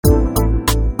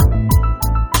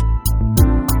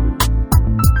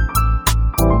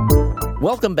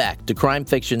Welcome back to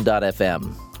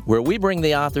crimefiction.fm, where we bring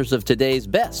the authors of today's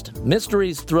best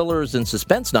mysteries, thrillers, and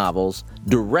suspense novels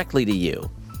directly to you.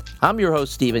 I'm your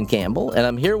host, Stephen Campbell, and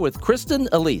I'm here with Kristen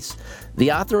Elise,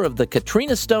 the author of the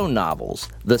Katrina Stone novels,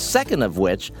 the second of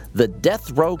which, The Death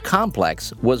Row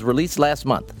Complex, was released last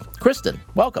month. Kristen,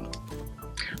 welcome.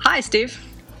 Hi, Steve.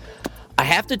 I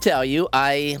have to tell you,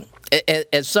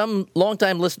 as some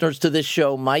longtime listeners to this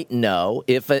show might know,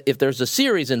 if there's a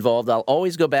series involved, I'll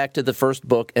always go back to the first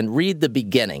book and read the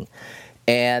beginning.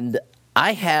 And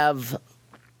I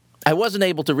wasn't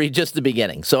able to read just the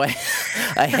beginning, so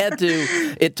I had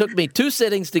to. It took me 2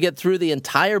 sittings to get through the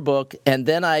entire book, and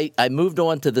then I moved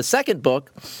on to the second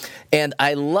book. And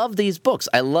I love these books.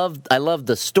 I love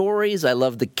the stories. I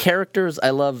love the characters. I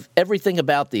love everything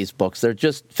about these books. They're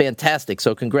just fantastic.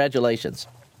 So congratulations.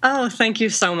 Oh, thank you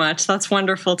so much. That's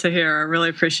wonderful to hear. I really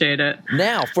appreciate it.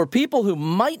 Now, for people who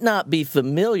might not be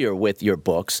familiar with your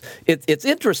books, it's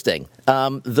interesting.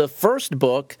 The first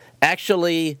book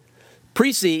actually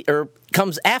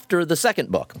comes after the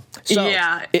second book. So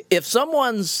yeah. If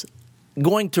someone's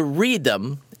going to read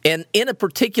them in a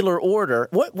particular order,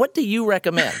 what do you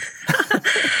recommend?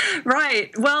 Right.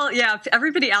 Well, yeah,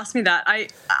 everybody asked me that. I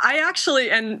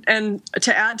actually, and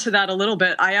to add to that a little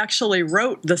bit, I actually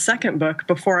wrote the second book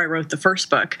before I wrote the first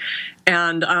book.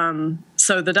 And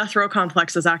so the Death Row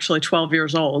Complex is actually 12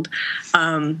 years old.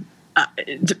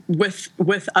 With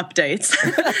updates,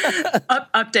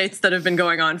 updates that have been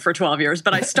going on for 12 years.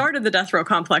 But I started the Death Row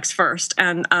Complex first.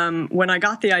 And when I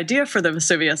got the idea for the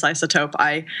Vesuvius isotope,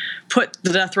 I put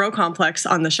the Death Row Complex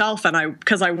on the shelf,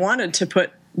 because I wanted to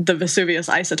put the Vesuvius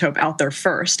isotope out there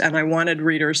first, and I wanted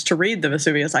readers to read the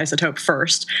Vesuvius isotope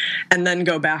first and then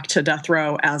go back to Death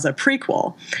Row as a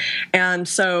prequel. And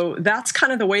so that's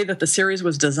kind of the way that the series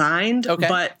was designed. Okay.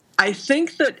 But I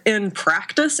think that in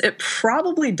practice, it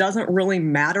probably doesn't really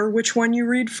matter which one you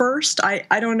read first. I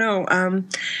don't know.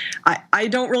 I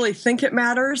don't really think it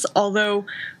matters, although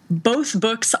both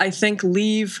books, I think,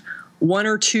 leave one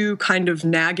or two kind of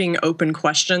nagging open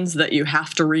questions that you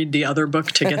have to read the other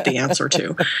book to get the answer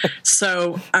to.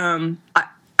 So,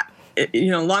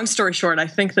 long story short, I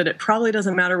think that it probably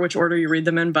doesn't matter which order you read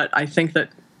them in, but I think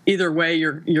that either way,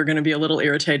 you're going to be a little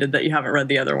irritated that you haven't read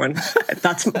the other one.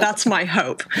 That's my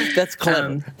hope. That's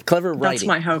clever. Clever writing. That's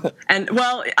my hope. And,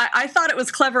 well, I thought it was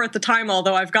clever at the time,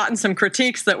 although I've gotten some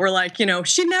critiques that were like,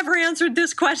 she never answered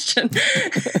this question.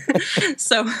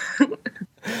 So...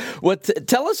 Well,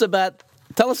 tell us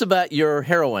about your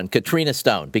heroine, Katrina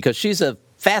Stone, because she's a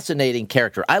fascinating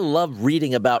character. I love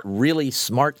reading about really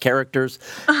smart characters,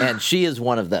 and she is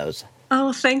one of those.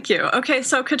 Oh, thank you. Okay,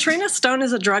 so Katrina Stone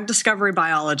is a drug discovery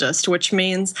biologist, which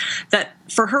means that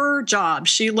for her job,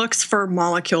 she looks for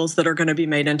molecules that are going to be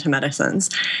made into medicines.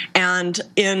 And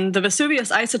in the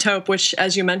Vesuvius isotope, which,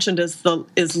 as you mentioned,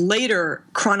 is later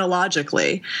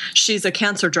chronologically, she's a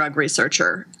cancer drug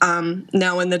researcher.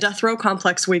 Now, in the Death Row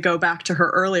Complex, we go back to her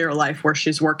earlier life where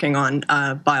she's working on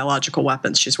biological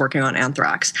weapons. She's working on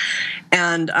anthrax.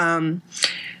 And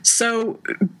so...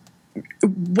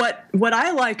 What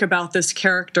I like about this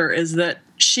character is that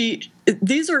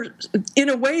these are, in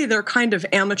a way, they're kind of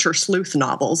amateur sleuth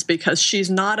novels because she's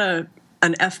not an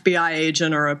FBI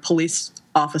agent or a police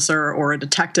officer or a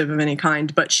detective of any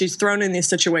kind, but she's thrown in these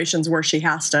situations where she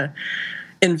has to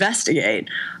investigate.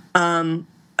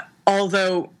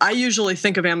 Although I usually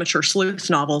think of amateur sleuth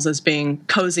novels as being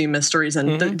cozy mysteries,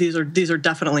 and these are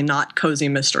definitely not cozy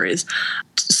mysteries.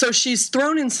 So she's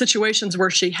thrown in situations where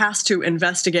she has to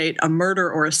investigate a murder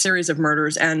or a series of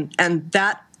murders, and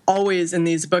that always in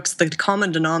these books, the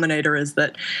common denominator is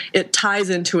that it ties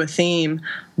into a theme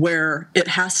where it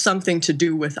has something to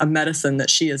do with a medicine that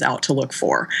she is out to look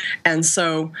for. And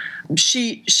so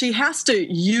she has to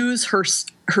use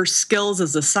her skills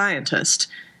as a scientist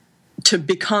to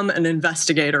become an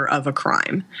investigator of a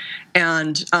crime.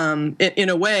 And in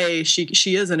a way,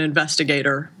 she is an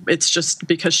investigator. It's just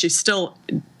because she still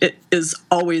is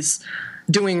always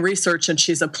doing research and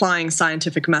she's applying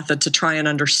scientific method to try and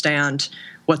understand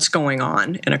what's going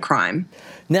on in a crime.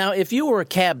 Now, if you were a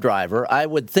cab driver, I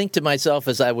would think to myself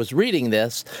as I was reading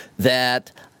this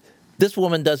that this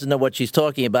woman doesn't know what she's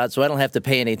talking about, so I don't have to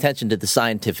pay any attention to the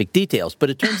scientific details.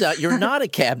 But it turns out you're not a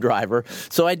cab driver,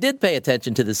 so I did pay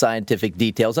attention to the scientific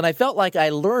details, and I felt like I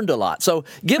learned a lot. So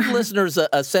give listeners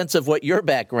a sense of what your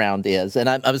background is, and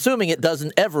I'm assuming it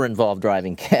doesn't ever involve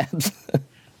driving cabs.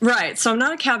 Right. So I'm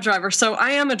not a cab driver. So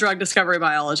I am a drug discovery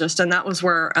biologist, and that was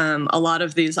where a lot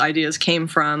of these ideas came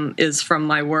from, is from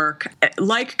my work.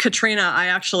 Like Katrina, I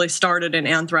actually started in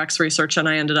anthrax research, and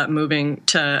I ended up moving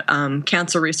to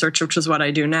cancer research, which is what I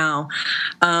do now.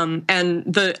 And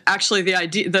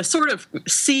the sort of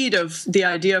seed of the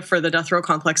idea for the death row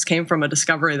complex came from a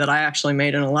discovery that I actually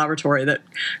made in a laboratory that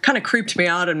kind of creeped me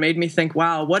out and made me think,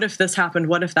 wow, what if this happened?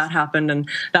 What if that happened? And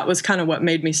that was kind of what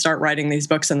made me start writing these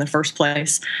books in the first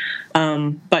place.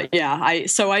 But yeah,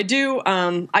 I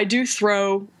do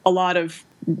throw a lot of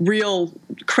real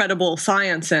credible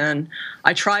science in.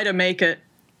 I try to make it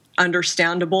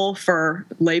understandable for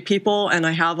lay people, and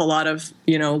I have a lot of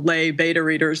lay beta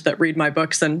readers that read my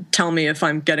books and tell me if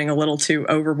I'm getting a little too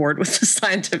overboard with the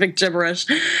scientific gibberish,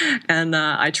 and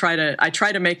I try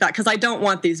to make that, because I don't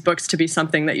want these books to be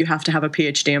something that you have to have a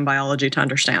Ph.D. in biology to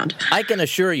understand. I can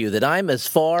assure you that I'm as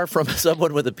far from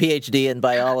someone with a Ph.D. in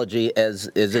biology as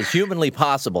humanly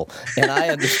possible, and I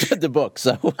understood the book.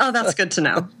 So oh, that's good to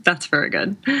know. That's very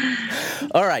good.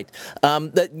 All right,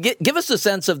 give us a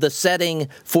sense of the setting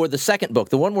for the second book,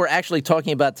 the one we're actually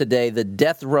talking about today, the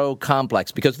Death Row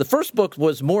Complex, because the first book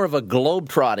was more of a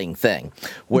globe-trotting thing,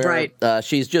 where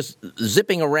she's just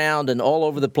zipping around and all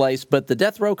over the place, but the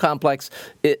Death Row Complex,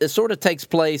 it sort of takes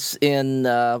place in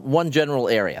one general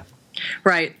area.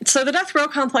 Right. So the Death Row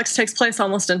Complex takes place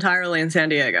almost entirely in San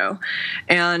Diego,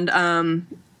 and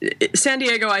San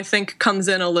Diego, I think, comes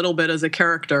in a little bit as a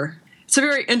character. It's a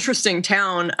very interesting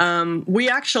town. We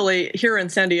actually, here in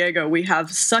San Diego, we have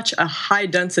such a high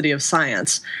density of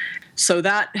science. So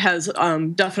that has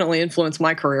definitely influenced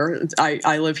my career.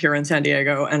 I live here in San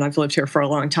Diego, and I've lived here for a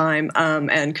long time.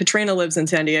 And Katrina lives in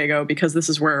San Diego because this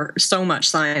is where so much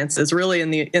science is. Really,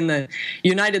 in the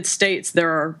United States,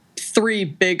 there are 3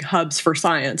 big hubs for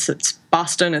science. It's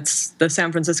Boston, it's the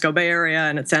San Francisco Bay Area,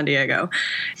 and it's San Diego.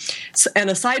 And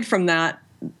aside from that,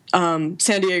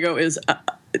 San Diego is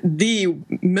the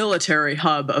military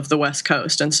hub of the West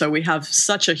Coast. And so we have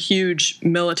such a huge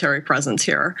military presence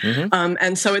here. Mm-hmm.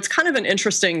 And so it's kind of an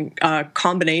interesting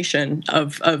combination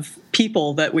of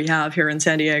people that we have here in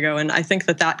San Diego. And I think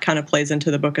that kind of plays into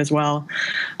the book as well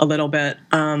a little bit.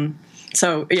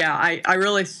 So, yeah, I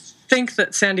really think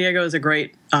that San Diego is a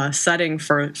great setting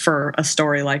for a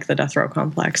story like the Death Row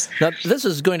Complex. Now, this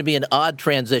is going to be an odd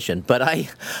transition, but I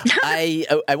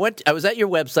was at your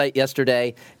website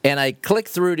yesterday, and I clicked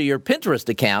through to your Pinterest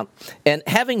account, and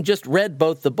having just read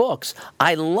both the books,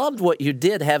 I loved what you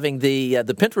did, having the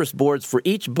Pinterest boards for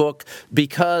each book,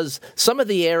 because some of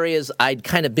the areas I'd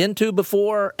kind of been to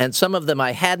before, and some of them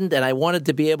I hadn't, and I wanted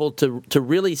to be able to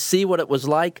really see what it was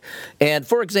like. And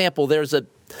for example, there's a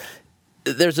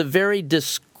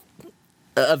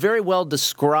very well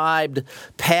described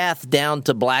path down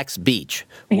to Black's Beach,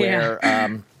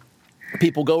 where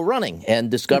people go running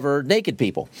and discover naked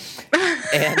people.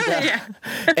 And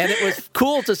and it was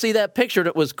cool to see that pictured.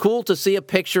 It was cool to see a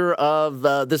picture of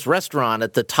this restaurant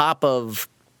at the top of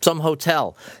some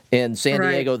hotel in San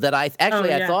Diego that I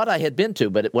thought I had been to,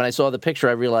 but when I saw the picture,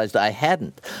 I realized I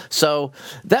hadn't. So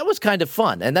that was kind of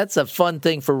fun, and that's a fun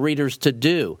thing for readers to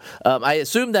do. I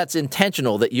assume that's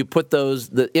intentional, that you put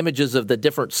the images of the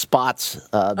different spots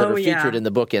that are featured in the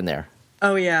book in there.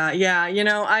 Oh, yeah. Yeah.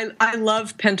 I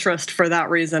love Pinterest for that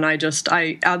reason. I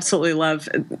absolutely love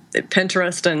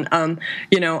Pinterest, and,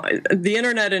 the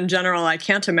internet in general. I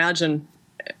can't imagine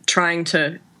trying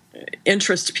to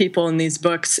interest people in these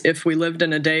books if we lived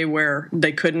in a day where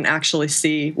they couldn't actually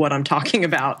see what I'm talking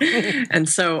about. And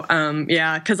so,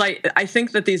 because I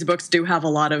think that these books do have a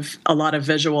lot of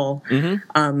visual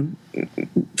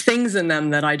things in them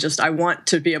that I want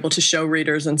to be able to show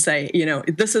readers and say,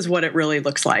 this is what it really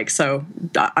looks like. So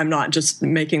I'm not just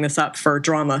making this up for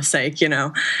drama's sake,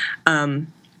 and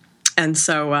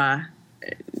so, I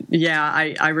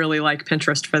really like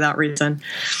Pinterest for that reason.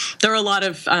 There are a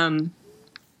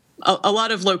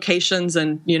lot of locations,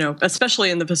 and especially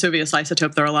in the Vesuvius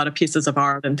isotope, there are a lot of pieces of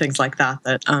art and things like that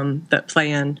play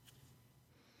in.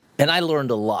 And I learned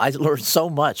a lot. I learned so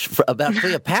much about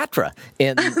Cleopatra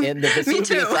in the Vesuvius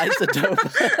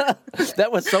isotope.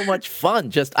 That was so much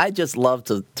fun. I just love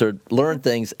to learn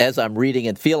things as I'm reading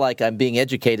and feel like I'm being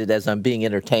educated as I'm being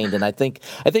entertained. And I think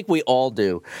we all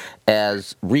do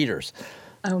as readers.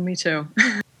 Oh, me too.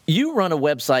 You run a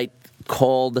website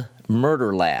called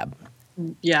Murder Lab.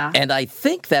 Yeah. And I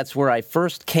think that's where I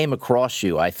first came across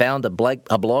you. I found a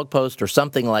blog post or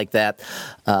something like that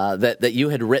that you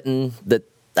had written that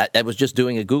I was just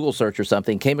doing a Google search or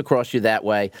something, came across you that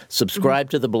way,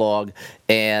 subscribed to the blog,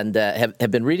 and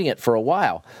have been reading it for a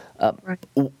while. Right.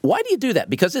 Why do you do that?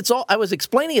 Because it's all. I was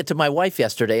explaining it to my wife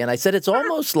yesterday, and I said it's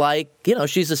almost like,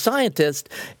 she's a scientist,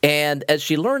 and as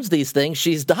she learns these things,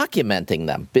 she's documenting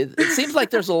them. It seems like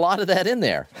there's a lot of that in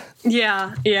there.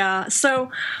 Yeah.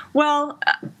 So, well,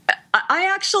 I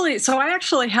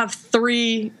actually have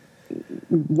 3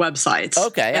 websites.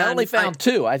 Okay, I only found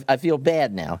 2. I feel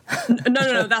bad now.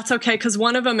 No, that's okay, because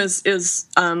one of them is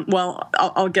well,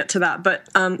 I'll get to that. But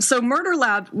so Murder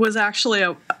Lab was actually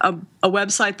a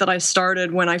website that I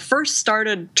started when I first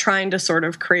started trying to sort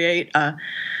of create a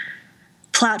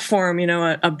platform,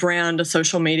 a brand, a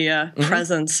social media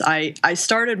presence. I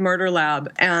started Murder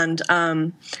Lab, and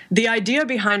the idea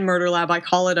behind Murder Lab, I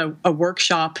call it a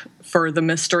workshop for the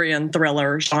mystery and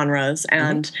thriller genres,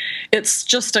 and it's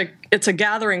just it's a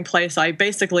gathering place.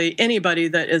 Basically anybody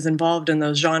that is involved in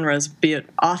those genres, be it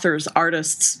authors,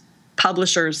 artists,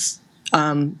 publishers,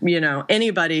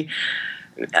 anybody,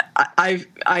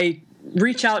 I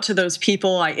reach out to those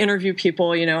people, I interview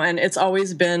people, and it's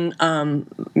always been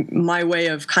my way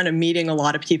of kind of meeting a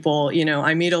lot of people.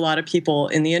 I meet a lot of people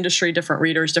in the industry, different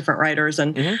readers, different writers,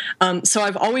 and so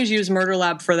I've always used Murder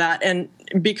Lab for that. And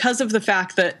because of the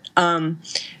fact that I'm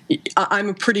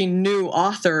a pretty new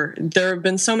author, there have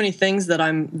been so many things that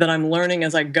I'm learning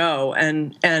as I go,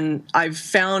 and I've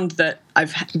found that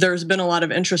there's been a lot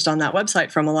of interest on that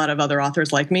website from a lot of other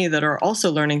authors like me that are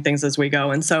also learning things as we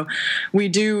go. And so we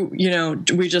do,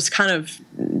 we just kind of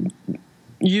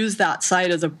use that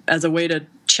site as a way to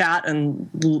chat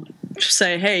and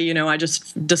say, hey, I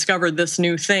just discovered this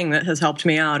new thing that has helped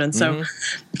me out. And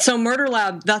so Murder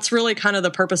Lab, that's really kind of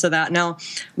the purpose of that. Now,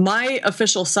 my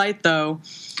official site, though,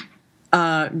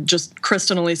 just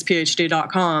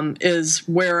KristenElisePh.com, is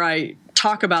where I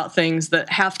talk about things that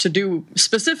have to do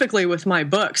specifically with my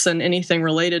books and anything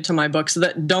related to my books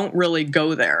that don't really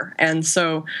go there. And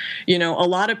so, a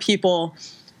lot of people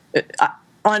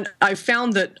I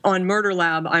found that on Murder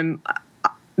Lab,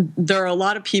 there are a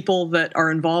lot of people that are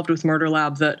involved with Murder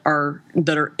Lab that are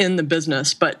in the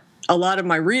business, but a lot of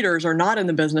my readers are not in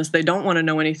the business. They don't want to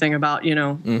know anything about,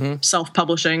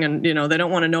 self-publishing, and, they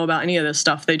don't want to know about any of this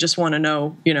stuff. They just want to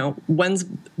know,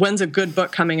 when's a good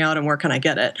book coming out and where can I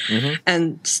get it?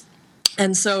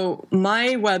 And so my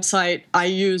website I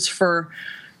use for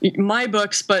my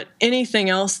books, but anything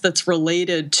else that's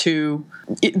related to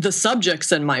the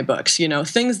subjects in my books,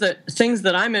 things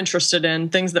that I'm interested in,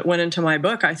 things that went into my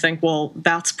book, I think, well,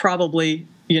 that's probably,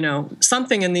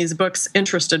 something in these books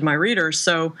interested my readers.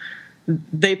 So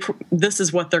this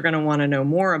is what they're going to want to know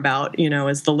more about,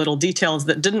 is the little details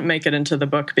that didn't make it into the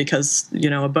book because,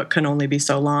 a book can only be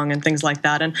so long and things like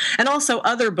that. And also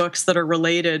other books that are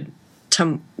related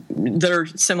that are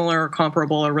similar or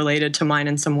comparable or related to mine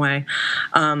in some way.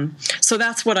 So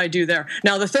that's what I do there.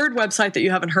 Now, the third website that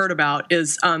you haven't heard about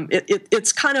is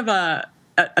it's kind of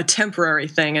a temporary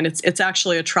thing, and it's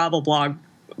actually a travel blog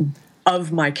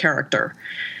of my character.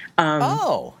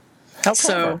 How clever.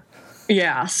 So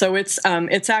yeah, so it's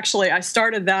actually, I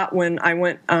started that when I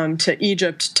went to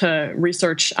Egypt to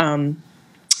research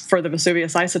for the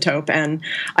Vesuvius isotope, and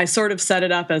I sort of set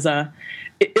it up as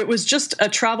it was just a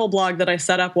travel blog that I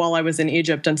set up while I was in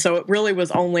Egypt, and so it really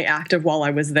was only active while I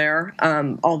was there.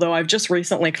 Although I've just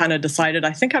recently kind of decided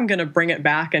I think I'm going to bring it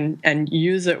back and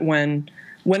use it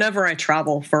whenever I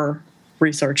travel for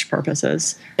research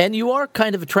purposes. And you are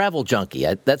kind of a travel junkie.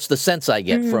 That's the sense I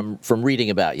get from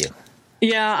reading about you.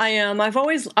 Yeah, I am. I've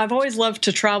always loved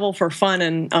to travel for fun,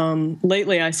 and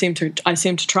lately I seem to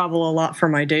travel a lot for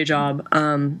my day job.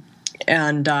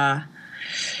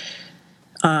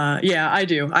 Yeah, I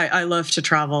do. I love to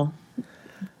travel.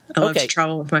 I love to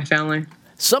travel with my family.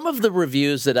 Some of the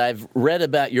reviews that I've read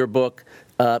about your book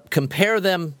compare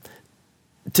them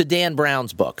to Dan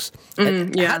Brown's books.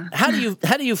 Yeah. How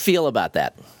do you feel about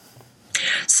that?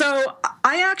 So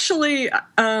I actually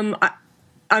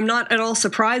I'm not at all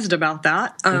surprised about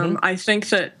that. I think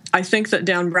that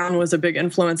Dan Brown was a big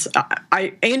influence.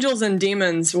 Angels and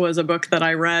Demons was a book that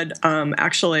I read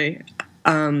actually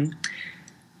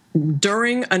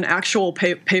during an actual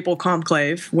papal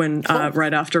conclave when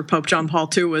right after Pope John Paul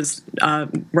II was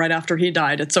right after he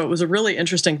died. And so it was a really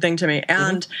interesting thing to me.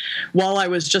 And while I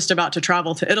was just about to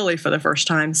travel to Italy for the first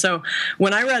time. So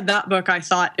when I read that book, I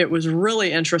thought it was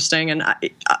really interesting. And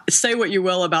say what you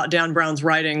will about Dan Brown's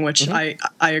writing, which I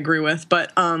agree with,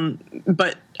 but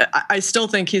I still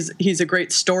think he's a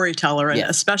great storyteller, and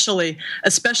especially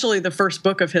the first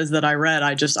book of his that I read,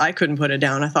 I couldn't put it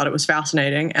down. I thought it was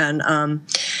fascinating, and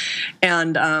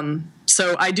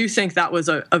So I do think that was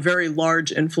a very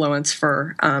large influence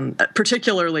for,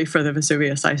 particularly for the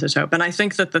Vesuvius isotope. And I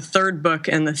think that the third book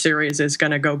in the series is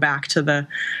going to go back to the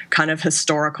kind of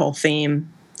historical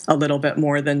theme a little bit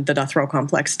more than the Death Row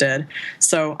Complex did.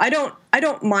 So I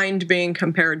don't mind being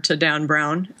compared to Dan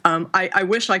Brown. I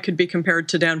wish I could be compared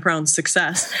to Dan Brown's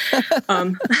success.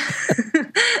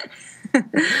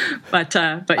 But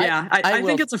yeah, I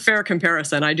think it's a fair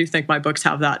comparison. I do think my books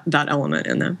have that element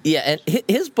in them. Yeah, and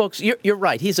his books, you're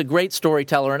right. He's a great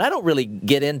storyteller, and I don't really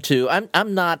get into. I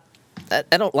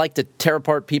don't like to tear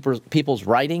apart people's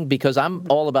writing because I'm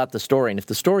all about the story. And if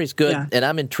the story's good and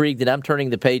I'm intrigued and I'm turning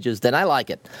the pages, then I like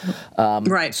it.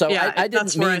 Right. So yeah, I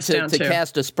didn't mean to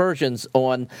cast aspersions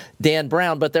on Dan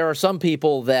Brown, but there are some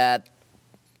people that,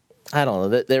 I don't know,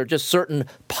 that there are just certain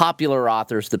popular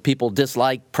authors that people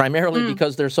dislike primarily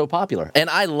because they're so popular. And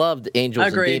I loved Angels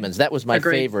and Demons. That was my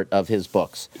favorite of his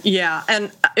books. Yeah, and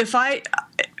if I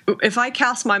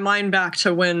cast my mind back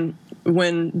to when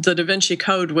the Da Vinci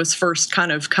Code was first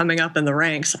kind of coming up in the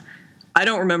ranks, I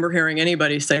don't remember hearing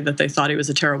anybody say that they thought he was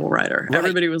a terrible writer. Right.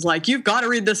 Everybody was like, you've got to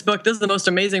read this book. This is the most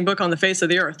amazing book on the face of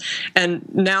the earth.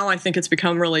 And now I think it's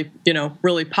become really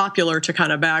popular to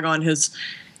kind of bag on his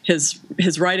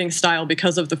writing style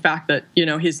because of the fact that,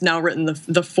 he's now written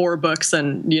the 4 books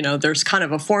and, there's kind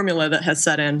of a formula that has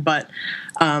set in. But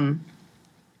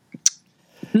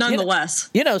nonetheless,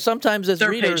 sometimes as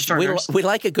readers we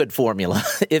like a good formula.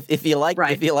 if you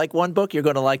like one book, you're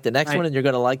going to like the next one, and you're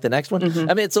going to like the next one. Mm-hmm.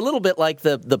 I mean, it's a little bit like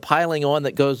the piling on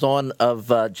that goes on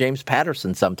of James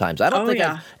Patterson. Sometimes I don't think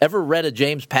I've ever read a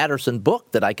James Patterson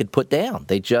book that I could put down.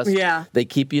 They just they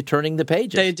keep you turning the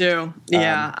pages. They do.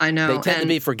 Yeah, I know. They tend to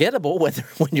be forgettable when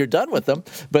you're done with them,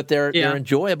 but they're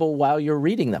enjoyable while you're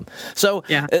reading them. So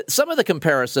some of the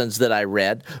comparisons that I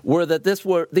read were that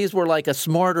these were like a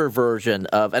smarter version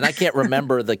of. And I can't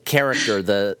remember the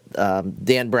character,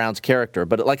 Dan Brown's character,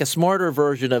 but like a smarter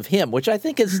version of him, which I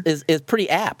think is pretty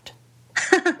apt.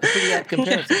 A pretty apt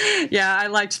comparison. Yeah, I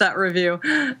liked that review.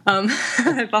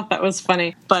 I thought that was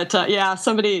funny. But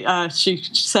somebody she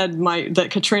said that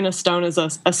Katrina Stone is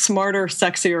a smarter,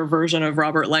 sexier version of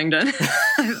Robert Langdon.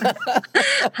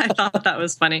 I thought that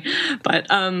was funny. But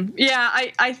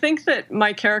I think that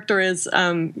my character is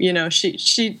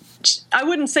she I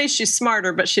wouldn't say she's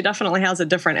smarter, but she definitely has a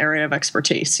different area of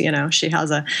expertise. She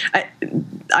has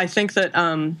I think that,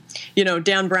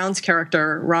 Dan Brown's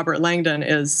character, Robert Langdon,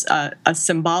 is a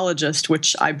symbologist,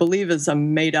 which I believe is a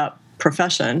made-up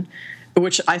profession,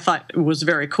 which I thought was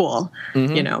very cool.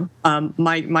 Mm-hmm.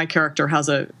 My character has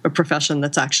a profession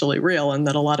that's actually real and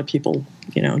that a lot of people,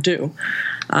 do.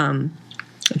 And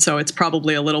so it's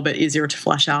probably a little bit easier to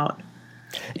flesh out.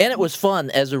 And it was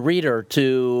fun as a reader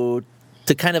to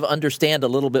kind of understand a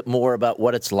little bit more about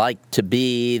what it's like to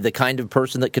be the kind of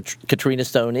person that Katrina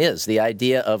Stone is. The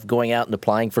idea of going out and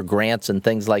applying for grants and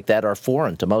things like that are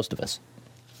foreign to most of us.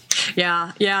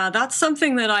 Yeah, that's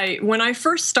something that when I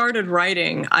first started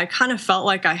writing, I kind of felt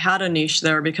like I had a niche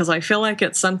there because I feel like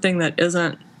it's something that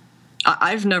isn't.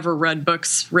 I've never read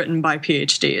books written by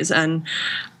Ph.D.s, and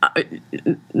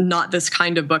not this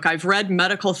kind of book. I've read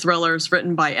medical thrillers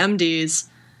written by MDs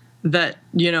that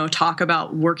talk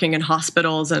about working in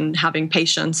hospitals and having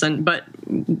patients, but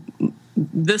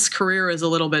this career is a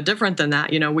little bit different than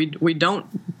that. We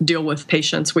don't deal with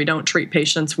patients, we don't treat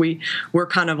patients. We're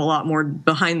kind of a lot more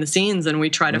behind the scenes, and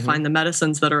we try to find the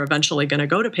medicines that are eventually going to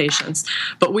go to patients.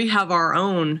 But we have our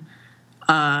own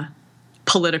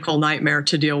political nightmare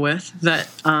to deal with that.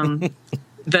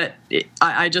 That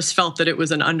I just felt that it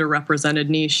was an underrepresented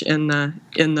niche in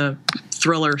the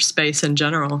thriller space in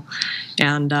general,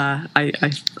 and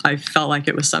I felt like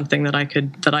it was something that I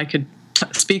could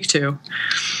speak to.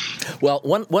 Well,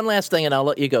 one last thing, and I'll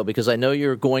let you go because I know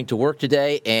you're going to work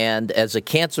today, and as a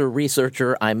cancer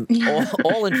researcher, I'm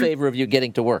all in favor of you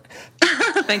getting to work.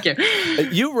 Thank you.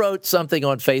 You wrote something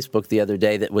on Facebook the other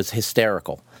day that was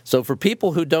hysterical. So for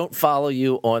people who don't follow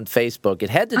you on Facebook, it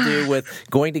had to do with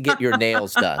going to get your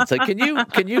nails done. So can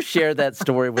you share that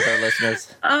story with our listeners?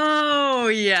 Oh,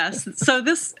 yes. So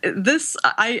this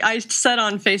I said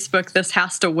on Facebook, this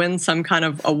has to win some kind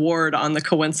of award on the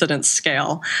coincidence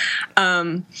scale.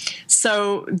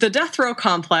 So the Death Row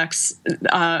Complex,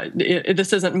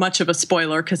 this isn't much of a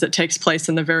spoiler because it takes place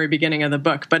in the very beginning of the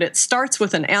book, but it starts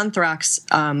with an anthrax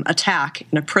attack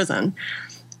in a prison.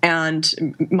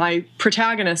 And my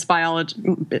protagonist,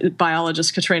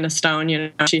 biologist Katrina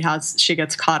Stone, she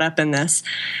gets caught up in this.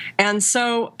 And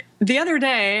so the other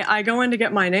day, I go in to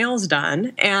get my nails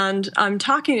done, and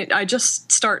I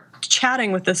just start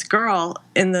chatting with this girl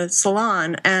in the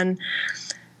salon, and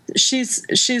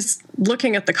she's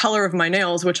looking at the color of my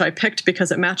nails, which I picked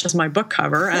because it matches my book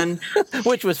cover, and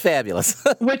which was fabulous,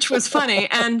 which was funny.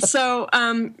 And so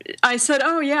I said,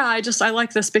 "Oh yeah, I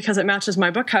like this because it matches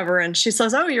my book cover." And she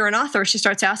says, "Oh, you're an author." She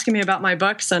starts asking me about my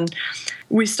books, and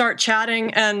we start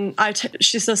chatting. And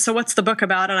she says, "So what's the book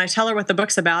about?" And I tell her what the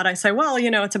book's about. I say, "Well,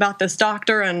 it's about this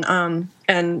doctor, and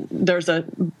there's a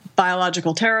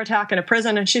biological terror attack in a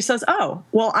prison." And she says, "Oh,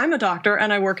 well, I'm a doctor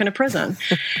and I work in a prison."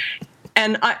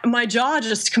 And my jaw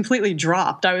just completely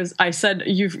dropped. I said,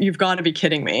 "You've got to be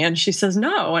kidding me." And she says,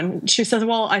 "No." And she says,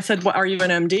 "Well," I said, "What, are you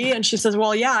an MD?" And she says,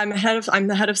 "Well, yeah, I'm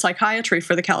the head of psychiatry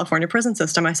for the California prison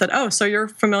system." I said, "Oh, so you're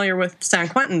familiar with San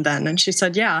Quentin then?" And she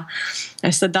said, "Yeah." I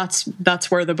said,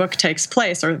 that's where the book takes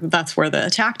place, or that's where the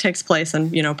attack takes place,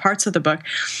 and parts of the book.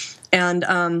 And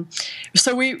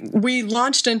so we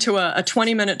launched into a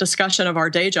 20-minute discussion of our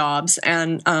day jobs,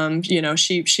 and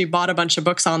she bought a bunch of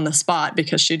books on the spot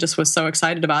because she just was so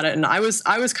excited about it. And I was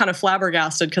kind of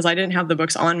flabbergasted because I didn't have the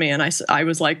books on me, and I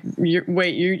was like,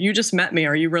 "Wait, you just met me?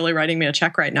 Are you really writing me a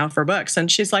check right now for books?" And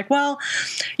she's like, "Well,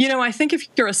 I think if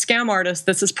you're a scam artist,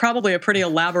 this is probably a pretty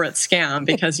elaborate scam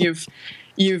because you've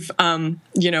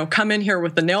come in here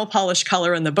with the nail polish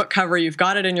color and the book cover. You've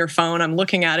got it in your phone. I'm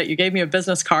looking at it. You gave me a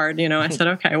business card." I said,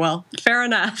 "Okay, well, fair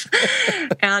enough."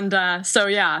 And so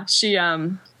yeah, she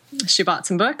bought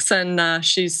some books, and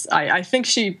I think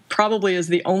she probably is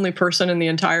the only person in the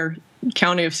entire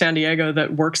county of San Diego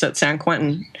that works at San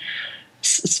Quentin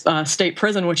State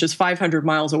Prison, which is 500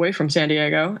 miles away from San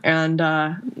Diego, and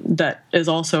that is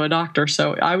also a doctor.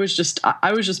 So I was just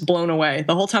blown away.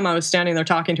 The whole time I was standing there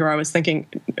talking to her, I was thinking,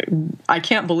 I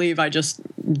can't believe I just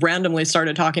randomly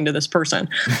started talking to this person.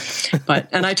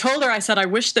 And I told her, I said, "I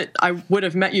wish that I would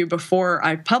have met you before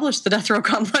I published The Death Row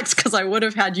Complex, because I would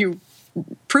have had you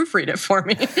proofread it for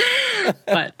me."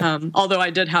 But although I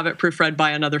did have it proofread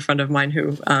by another friend of mine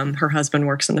who her husband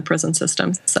works in the prison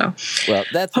system. So well,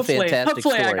 that's a fantastic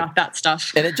story. I got that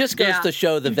stuff. And it just goes to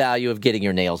show the value of getting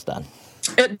your nails done.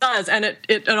 It does, and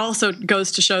it also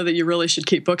goes to show that you really should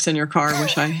keep books in your car,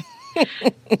 which I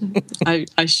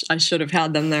should have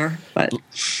had them there. But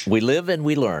we live and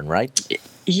we learn, right?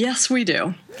 Yes, we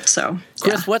do. So,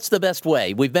 Chris, what's the best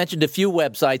way? We've mentioned a few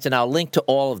websites, and I'll link to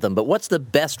all of them, but what's the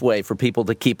best way for people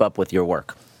to keep up with your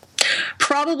work?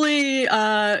 Probably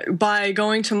by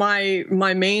going to my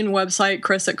main website,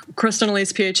 Chris at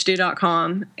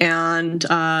KristenElisePh.com, and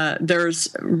there's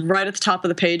right at the top of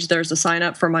the page, there's a sign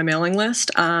up for my mailing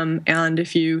list. And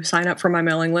if you sign up for my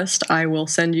mailing list, I will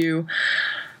send you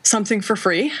something for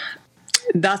free.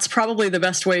 That's probably the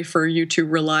best way for you to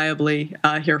reliably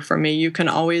hear from me. You can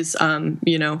always,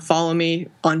 follow me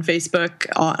on Facebook,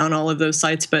 on all of those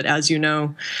sites. But as you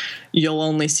know, you'll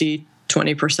only see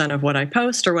 20% of what I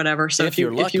post or whatever. So if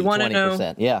you want to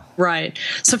know, yeah, right.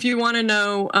 So if you want to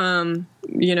know,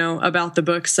 about the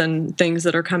books and things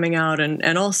that are coming out,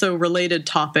 and also related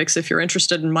topics, if you're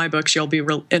interested in my books, you'll be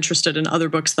interested in other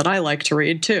books that I like to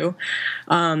read too.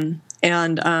 So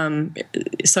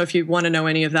if you want to know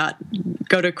any of that,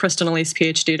 go to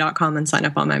KristenElisePh.com and sign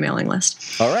up on my mailing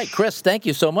list. All right, Chris, thank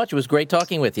you so much. It was great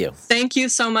talking with you. Thank you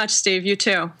so much, Steve. You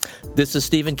too. This is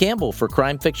Stephen Campbell for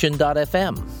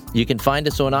crimefiction.fm. You can find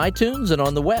us on iTunes and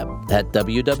on the web at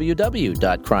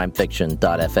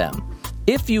www.crimefiction.fm.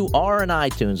 If you are an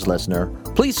iTunes listener,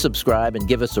 please subscribe and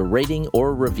give us a rating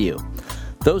or review.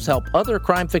 Those help other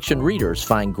crime fiction readers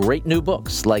find great new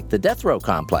books like The Death Row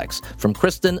Complex from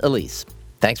Kristen, Elise.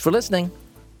 Thanks for listening.